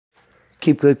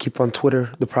Keep good, keep on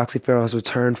Twitter. The Proxy Pharaoh has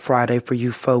returned Friday for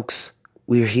you folks.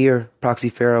 We're here. Proxy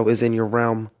Pharaoh is in your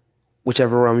realm.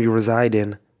 Whichever realm you reside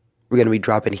in, we're going to be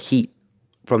dropping heat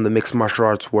from the mixed martial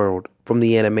arts world, from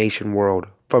the animation world,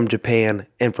 from Japan,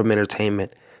 and from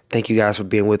entertainment. Thank you guys for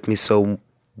being with me so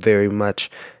very much.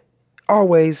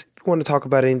 Always, if you want to talk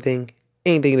about anything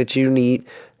that you need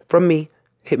from me,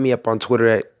 hit me up on Twitter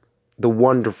at the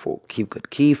wonderful Keep Good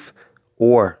Keith,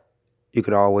 or you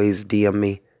could always DM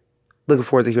me. Looking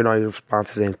forward to hearing all your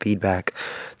responses and feedback.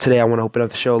 Today I want to open up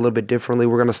the show a little bit differently.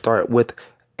 We're going to start with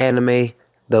anime.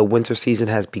 The winter season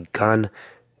has begun,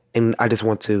 and I just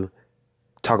want to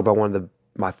talk about one of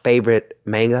my favorite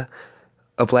manga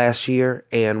of last year,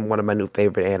 and one of my new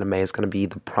favorite anime is going to be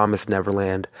The Promised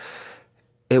Neverland.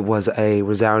 It was a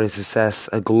resounding success,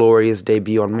 a glorious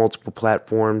debut on multiple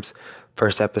platforms.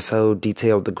 First episode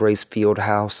detailed the Grace Field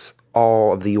house,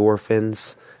 all of the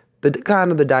orphans, the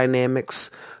kind of the dynamics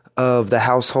of the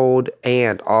household,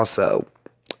 and also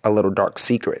a little dark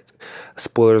secret.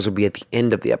 Spoilers will be at the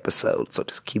end of the episode, so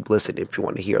just keep listening if you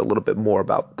want to hear a little bit more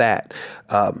about that.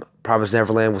 Promised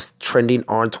Neverland was trending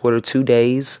on Twitter 2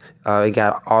 days. It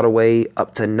got all the way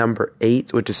up to number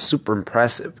 8, which is super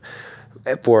impressive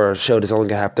for a show that's only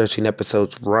going to have 13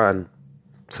 episodes run,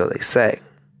 so they say.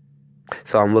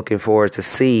 So I'm looking forward to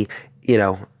see,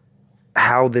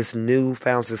 how this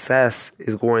newfound success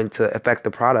is going to affect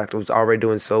the product. It was already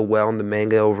doing so well in the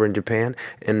manga over in Japan,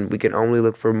 and we can only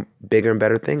look for bigger and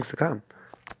better things to come.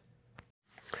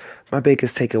 My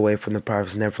biggest takeaway from The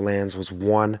Promised Neverland was,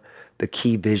 one, the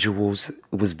key visuals.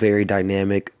 It was very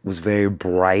dynamic, was very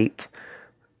bright,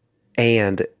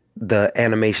 and the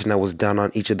animation that was done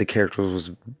on each of the characters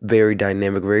was very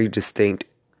dynamic, very distinct.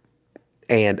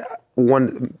 And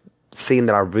one scene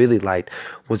that I really liked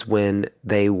was when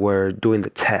they were doing the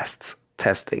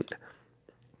testing.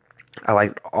 I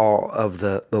liked all of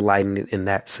the lighting in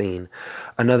that scene.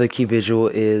 Another key visual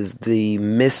is the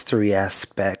mystery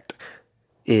aspect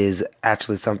is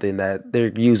actually something that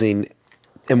they're using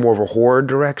in more of a horror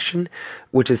direction,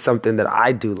 which is something that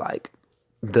I do like.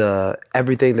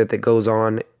 Everything that goes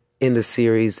on in the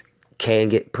series can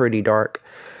get pretty dark,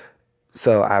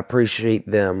 so I appreciate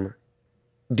them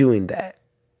doing that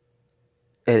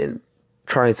and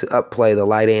trying to upplay the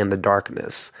light and the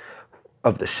darkness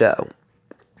of the show.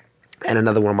 And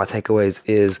another one of my takeaways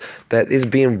is that it's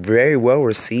being very well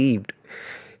received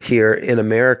here in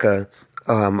America.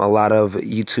 A lot of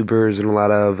YouTubers and a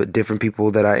lot of different people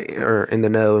that are in the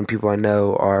know and people I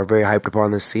know are very hyped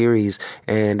upon this series,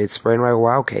 and it's spreading like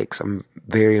wild cakes. I'm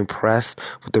very impressed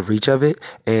with the reach of it,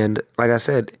 and like I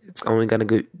said, it's only going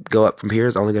to go up from here.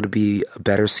 It's only going to be a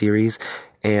better series,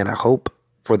 and I hope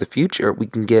for the future we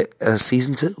can get a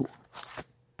season 2.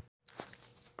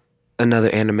 Another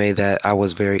anime that I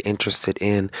was very interested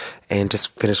in and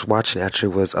just finished watching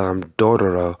actually was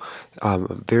Dororo. A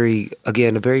very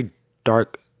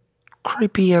dark,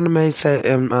 creepy anime set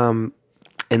in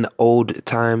the old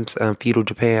times, feudal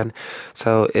Japan.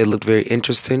 So it looked very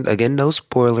interesting. Again, no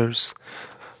spoilers,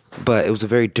 but it was a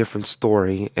very different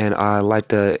story, and I liked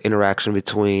the interaction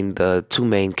between the two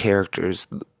main characters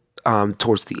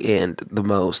towards the end the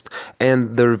most,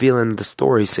 and the reveal in the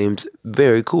story seems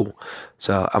very cool.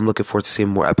 So I'm looking forward to seeing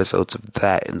more episodes of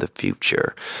that in the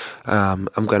future. I'm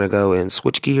gonna go and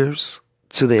switch gears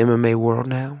to the MMA world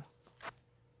now.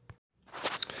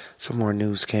 Some more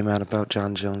news came out about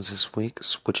Jon Jones this week.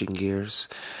 Switching gears,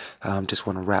 just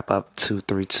want to wrap up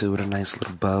 232 with a nice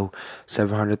little bow.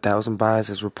 700,000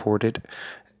 buys as reported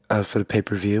for the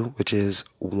pay-per-view, which is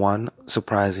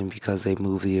surprising because they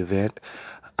moved the event.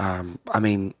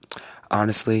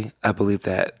 Honestly, I believe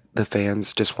that the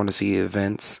fans just want to see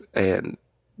events, and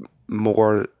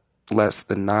more less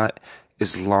than not,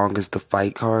 as long as the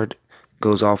fight card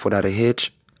goes off without a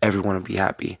hitch, everyone will be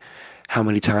happy. How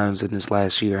many times in this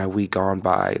last year have we gone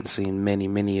by and seen many,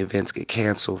 many events get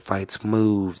canceled, fights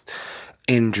moved,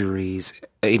 injuries,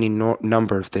 any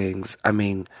number of things?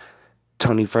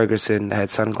 Tony Ferguson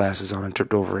had sunglasses on and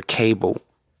tripped over a cable,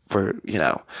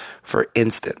 for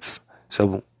instance.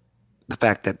 So the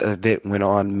fact that the event went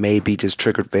on maybe just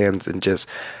triggered fans and just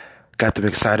got them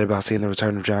excited about seeing the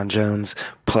return of Jon Jones.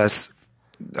 Plus,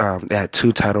 they had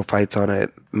 2 title fights on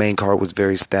it. Main card was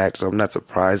very stacked, so I'm not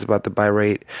surprised about the buy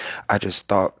rate. I just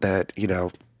thought that,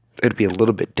 it'd be a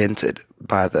little bit dented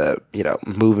by the,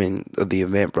 moving of the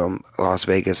event from Las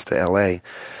Vegas to LA.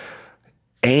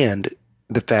 And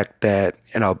the fact that,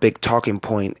 a big talking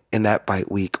point in that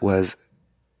fight week was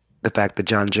the fact that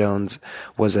Jon Jones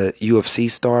was a UFC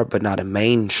star, but not a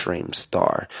mainstream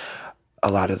star.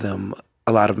 A lot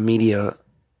of media,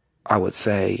 I would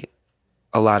say,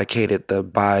 a lot of cated the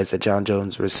buys that John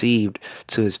Jones received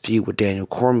to his feud with Daniel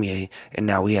Cormier, and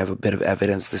now we have a bit of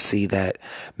evidence to see that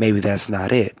maybe that's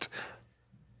not it.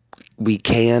 We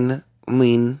can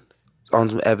lean on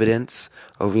some evidence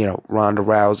of, Ronda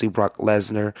Rousey, Brock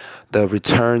Lesnar. The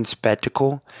return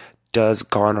spectacle does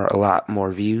garner a lot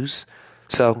more views,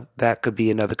 so that could be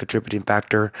another contributing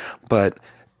factor, but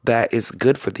that is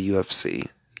good for the UFC.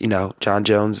 John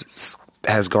Jones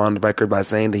has gone on the record by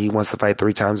saying that he wants to fight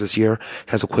 3 times this year.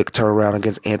 He has a quick turnaround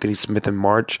against Anthony Smith in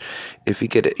March. If he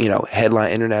could,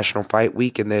 headline International Fight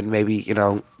Week and then maybe,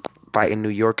 fight in New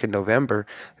York in November,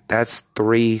 that's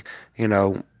 3,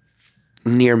 near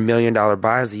 $1 million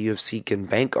buys the UFC can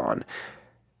bank on.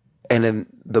 And then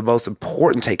the most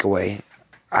important takeaway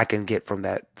I can get from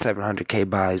that 700K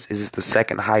buys is it's the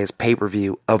second highest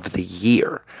pay-per-view of the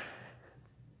year.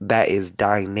 That is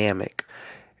dynamic.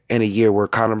 In a year where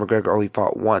Conor McGregor only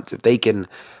fought once, if they can,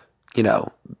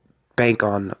 bank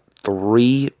on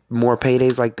 3 more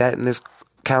paydays like that in this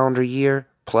calendar year,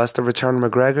 plus the return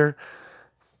of McGregor,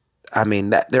 I mean,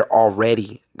 that they're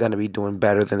already going to be doing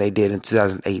better than they did in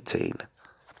 2018.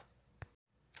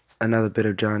 Another bit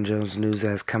of John Jones news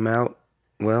has come out.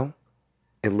 Well,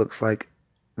 it looks like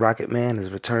Rocket Man has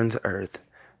returned to Earth.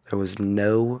 There was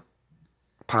no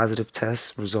positive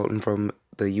tests resulting from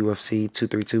the UFC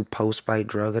 232 post-fight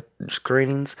drug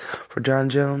screenings for John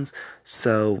Jones.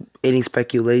 So any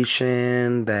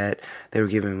speculation that they were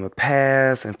giving him a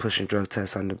pass and pushing drug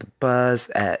tests under the bus,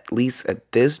 at least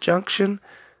at this junction,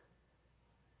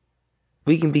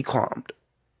 we can be calmed.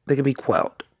 They can be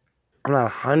quelled. I'm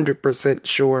not 100%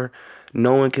 sure.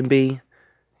 No one can be.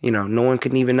 No one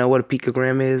can even know what a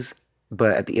picogram is.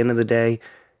 But at the end of the day,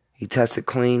 he tested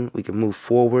clean. We can move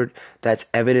forward. That's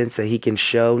evidence that he can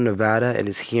show Nevada and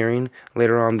his hearing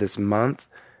later on this month.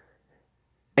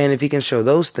 And if he can show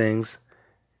those things,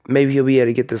 maybe he'll be able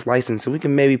to get this license. And we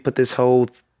can maybe put this whole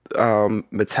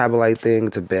metabolite thing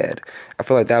to bed. I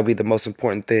feel like that would be the most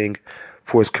important thing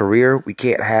for his career. We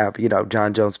can't have,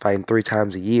 John Jones fighting 3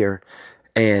 times a year.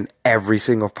 And every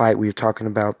single fight we're talking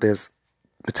about this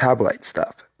metabolite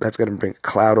stuff. That's going to bring a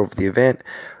cloud over the event,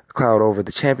 a cloud over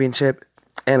the championship,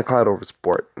 and a cloud over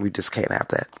sport. We just can't have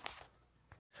that.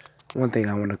 One thing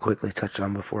I want to quickly touch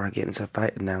on before I get into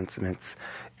fight announcements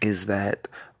is that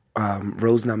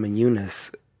Rose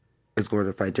Namajunas is going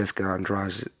to fight Jessica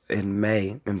Andrade in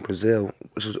May in Brazil,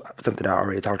 which is something I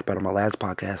already talked about on my last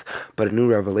podcast. But a new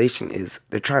revelation is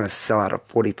they're trying to sell out a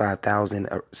 45,000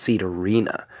 seat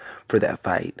arena for that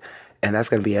fight. And that's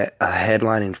going to be a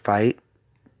headlining fight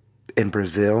in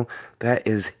Brazil. That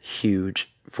is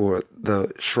huge for the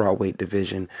strawweight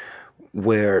division,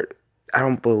 where I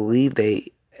don't believe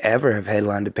they ever have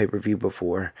headlined a pay-per-view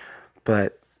before.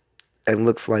 But it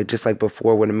looks like, just like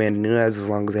before with Amanda Nunes, as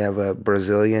long as they have a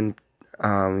Brazilian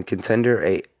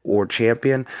contender or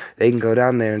champion, they can go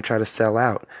down there and try to sell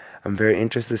out. I'm very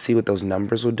interested to see what those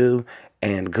numbers will do.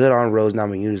 And good on Rose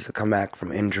Namajunas to come back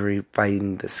from injury,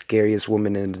 fighting the scariest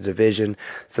woman in the division,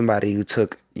 somebody who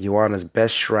took Joanna's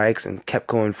best strikes and kept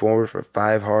going forward for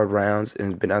 5 hard rounds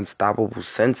and has been unstoppable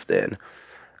since then.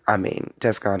 I mean,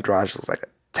 Jessica Andrade looks like a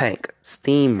tank,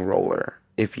 steamroller,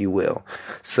 if you will.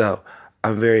 So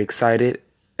I'm very excited,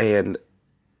 and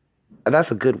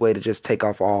that's a good way to just take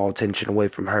off all attention away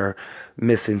from her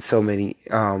missing so many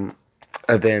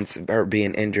events or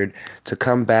being injured, to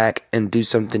come back and do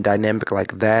something dynamic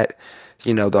like that.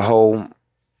 The whole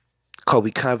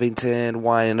Kobe Covington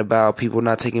whining about people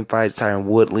not taking fights, Tyron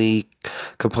Woodley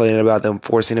complaining about them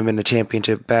forcing him into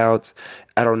championship bouts.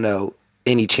 I don't know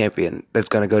any champion that's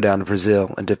going to go down to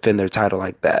Brazil and defend their title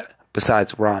like that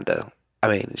besides Ronda. I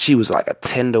mean, she was like a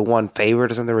 10-1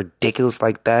 favorite or something ridiculous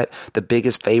like that. The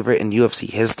biggest favorite in UFC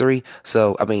history.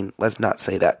 So, I mean, let's not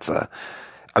say that's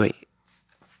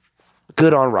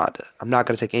good on Ronda. I'm not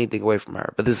going to take anything away from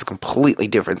her, but this is a completely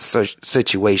different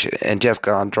situation, and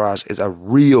Jessica Andrade is a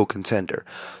real contender.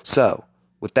 So,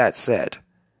 with that said,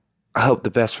 I hope the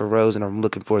best for Rose, and I'm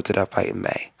looking forward to that fight in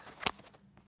May.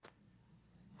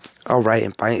 Alright,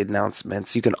 and fight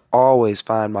announcements. You can always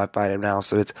find my fight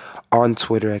announcements on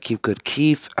Twitter at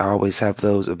KeepGoodKeith. I always have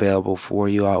those available for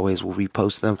you. I always will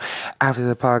repost them after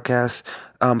the podcast.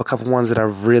 A couple ones that I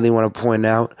really want to point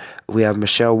out. We have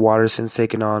Michelle Waterson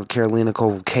taking on Karolina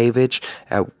Kowalkiewicz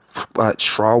at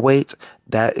strawweight.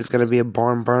 That is going to be a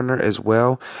barn burner as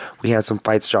well. We had some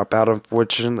fights drop out,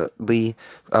 unfortunately.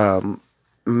 John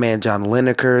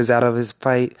Lineker is out of his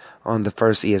fight on the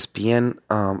first ESPN,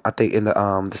 I think in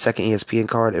the second ESPN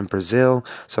card in Brazil,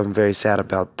 so I'm very sad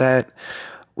about that.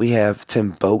 We have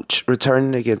Tim Boetsch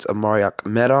returning against Amari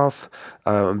Akhmedov.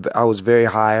 I was very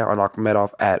high on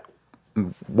Akhmedov at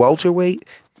welterweight.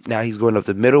 Now he's going up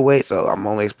to middleweight, so I'm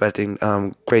only expecting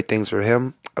great things for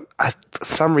him. For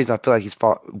some reason, I feel like he's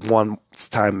fought one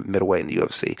time middleweight in the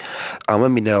UFC.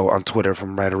 Let me know on Twitter if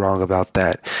I'm right or wrong about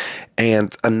that.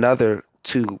 And another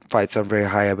two fights I'm very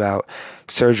high about: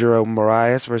 Sergio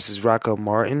Moraes versus Rocco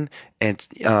Martin, and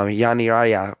Yanni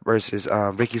Arya versus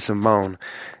Ricky Simone.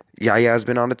 Yaya has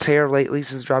been on a tear lately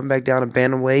since dropping back down to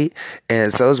bantamweight,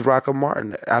 and so is Rocco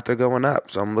Martin after going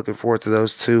up. So I'm looking forward to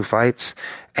those two fights.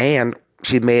 And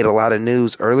she made a lot of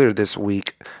news earlier this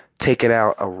week, taking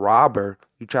out a robber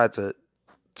who tried to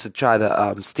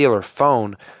steal her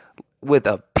phone with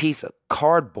a piece of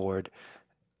cardboard.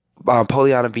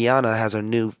 Poliana Viana has a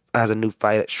new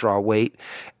fight at strawweight,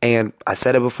 and I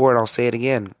said it before and I'll say it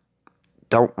again: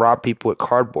 don't rob people with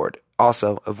cardboard.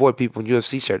 Also, avoid people in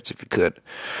UFC shirts if you could.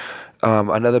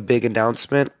 Another big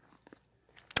announcement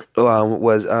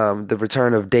was the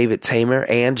return of David Tamer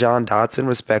and John Dodson,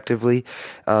 respectively.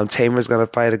 Tamer's going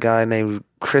to fight a guy named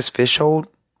Chris Fishhold.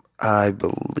 I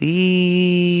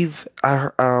believe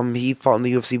he fought in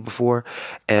the UFC before.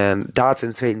 And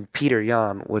Dodson's fighting Peter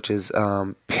Yan, which is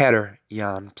Peter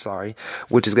Yan,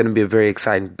 which is going to be a very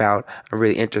exciting bout. I'm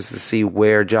really interested to see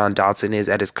where John Dodson is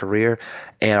at his career,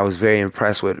 and I was very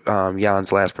impressed with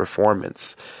Yan's last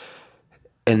performance.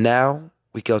 And now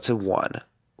we go to one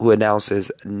who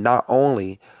announces not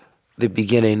only the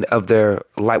beginning of their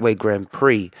lightweight Grand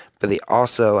Prix, but they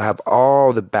also have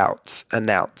all the bouts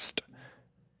announced,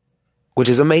 which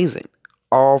is amazing.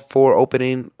 All 4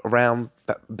 opening round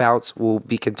bouts will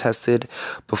be contested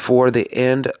before the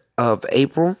beginning of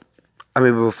April,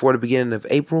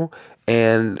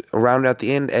 and around at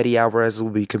the end, Eddie Alvarez will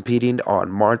be competing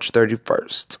on March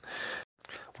 31st.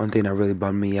 One thing that really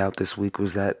bummed me out this week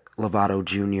was that Lovato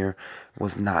Jr.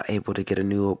 was not able to get a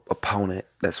new opponent.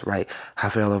 That's right,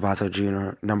 Rafael Lovato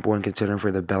Jr., number 1 contender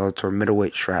for the Bellator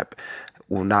middleweight strap,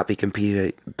 will not be competing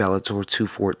at Bellator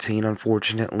 214,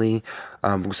 unfortunately.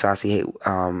 Mousasi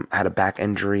had a back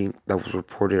injury that was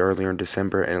reported earlier in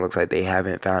December, and it looks like they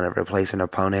haven't found a replacement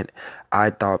opponent.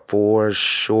 I thought for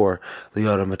sure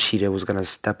Lyoto Machida was going to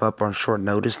step up on short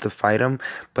notice to fight him,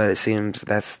 but it seems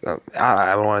that's,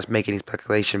 I don't want to make any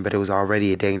speculation, but it was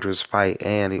already a dangerous fight,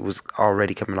 and it was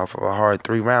already coming off of a hard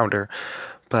 3-rounder.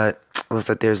 But it looks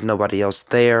like there's nobody else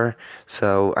there,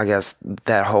 so I guess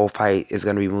that whole fight is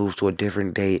going to be moved to a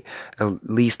different date. At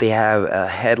least they have a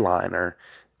headliner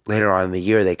later on in the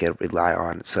year they can rely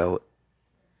on, so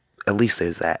at least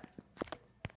there's that.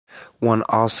 One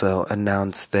also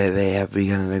announced that they have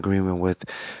begun an agreement with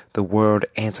the World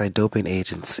Anti-Doping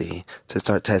Agency to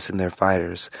start testing their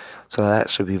fighters. So that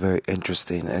should be very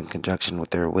interesting in conjunction with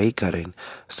their weight cutting.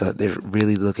 So they're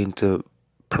really looking to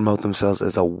promote themselves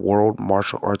as a world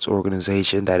martial arts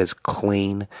organization that is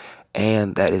clean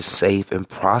and that is safe and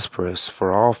prosperous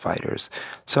for all fighters.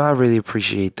 So I really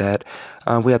appreciate that.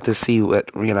 We have to see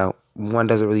what, one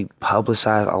doesn't really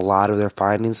publicize a lot of their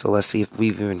findings, so let's see if we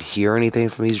even hear anything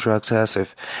from these drug tests,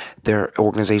 if their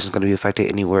organization is going to be affected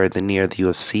anywhere near the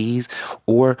UFCs,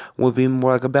 or will it be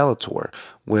more like a Bellator,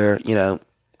 where,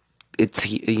 it's,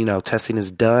 testing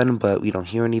is done, but we don't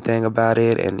hear anything about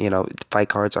it, and, fight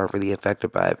cards aren't really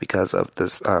affected by it because of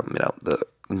this, the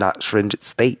not stringent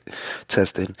state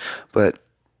testing. But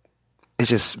it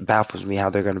just baffles me how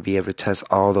they're going to be able to test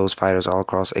all those fighters all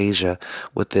across Asia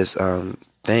with this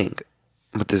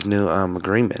with this new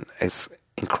agreement. It's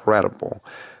incredible.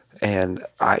 And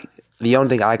the only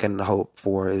thing I can hope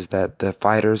for is that the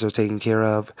fighters are taken care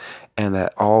of, and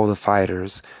that all the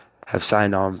fighters have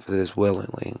signed on for this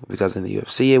willingly, because in the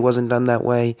UFC it wasn't done that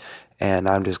way, and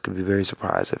I'm just going to be very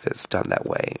surprised if it's done that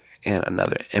way in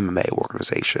another MMA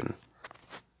organization.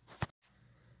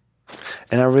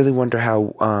 And I really wonder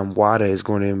how WADA is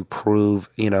going to improve,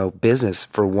 business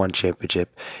for one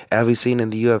championship. As we've seen in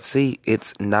the UFC,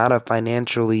 it's not a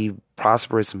financially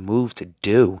prosperous move to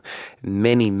do.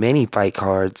 Many, many fight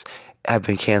cards have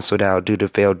been canceled out due to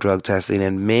failed drug testing,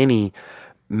 and many,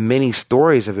 many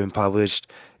stories have been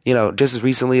published, just as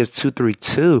recently as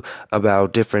 232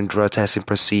 about different drug testing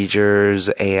procedures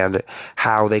and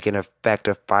how they can affect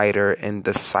a fighter and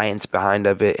the science behind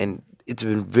of it. And it's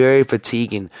been very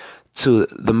fatiguing to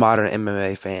the modern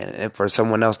MMA fan. And for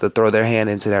someone else to throw their hand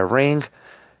into that ring,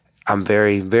 I'm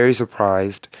very, very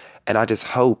surprised. And I just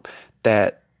hope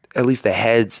that at least the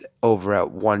heads over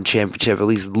at One Championship at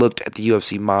least looked at the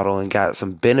UFC model and got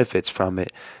some benefits from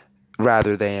it,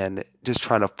 rather than just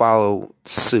trying to follow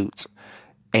suit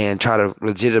and try to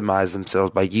legitimize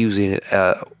themselves by using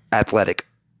an athletic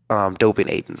doping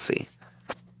agency.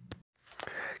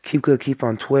 Keep good, keep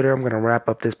on Twitter. I'm going to wrap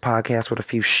up this podcast with a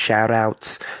few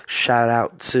shout-outs. Shout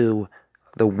out to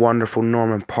the wonderful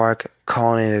Norman Park,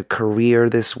 calling it a career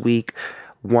this week.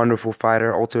 wonderful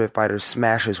fighter, Ultimate Fighter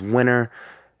Smashes winner.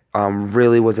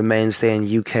 Really was a mainstay in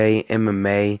UK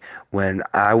MMA when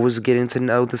I was getting to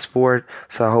know the sport.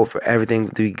 So I hope for everything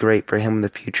to be great for him in the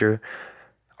future.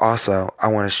 Also, I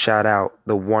want to shout out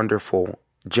the wonderful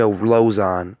Joe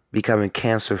Lozon becoming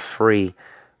cancer free.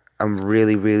 I'm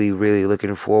really, really, really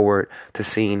looking forward to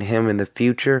seeing him in the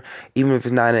future. Even if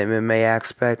it's not an MMA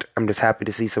aspect, I'm just happy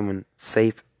to see someone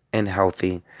safe and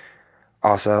healthy.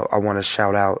 Also, I want to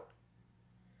shout out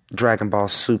Dragon Ball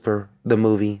Super, the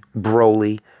movie,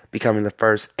 Broly, becoming the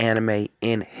first anime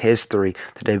in history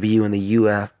to debut in the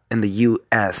US, in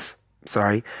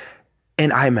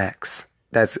IMAX.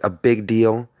 That's a big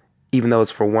deal. Even though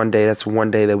it's for one day, that's one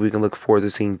day that we can look forward to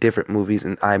seeing different movies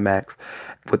in IMAX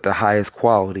with the highest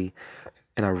quality.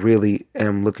 And I really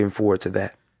am looking forward to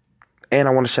that. And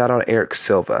I want to shout out Eric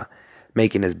Silva,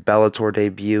 making his Bellator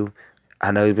debut.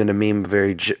 I know he's been a meme of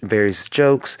various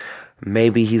jokes.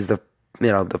 Maybe he's the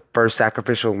first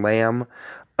sacrificial lamb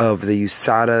of the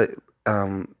USADA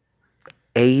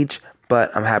age,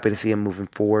 but I'm happy to see him moving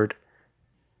forward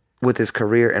with his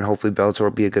career, and hopefully Bellator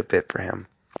will be a good fit for him.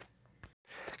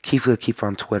 Keith Good Keith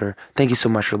on Twitter. Thank you so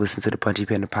much for listening to the Punchy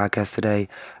Panda podcast today.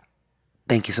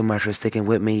 Thank you so much for sticking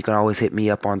with me. You can always hit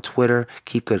me up on Twitter,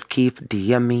 Keith Good Keith,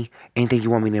 DM me, anything you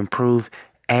want me to improve,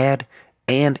 add,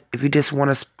 and if you just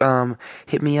want to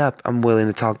hit me up, I'm willing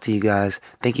to talk to you guys.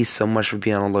 Thank you so much for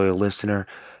being a loyal listener.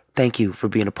 Thank you for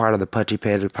being a part of the Punchy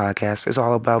Panda podcast. It's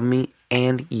all about me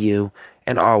and you,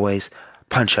 and always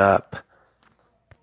punch up.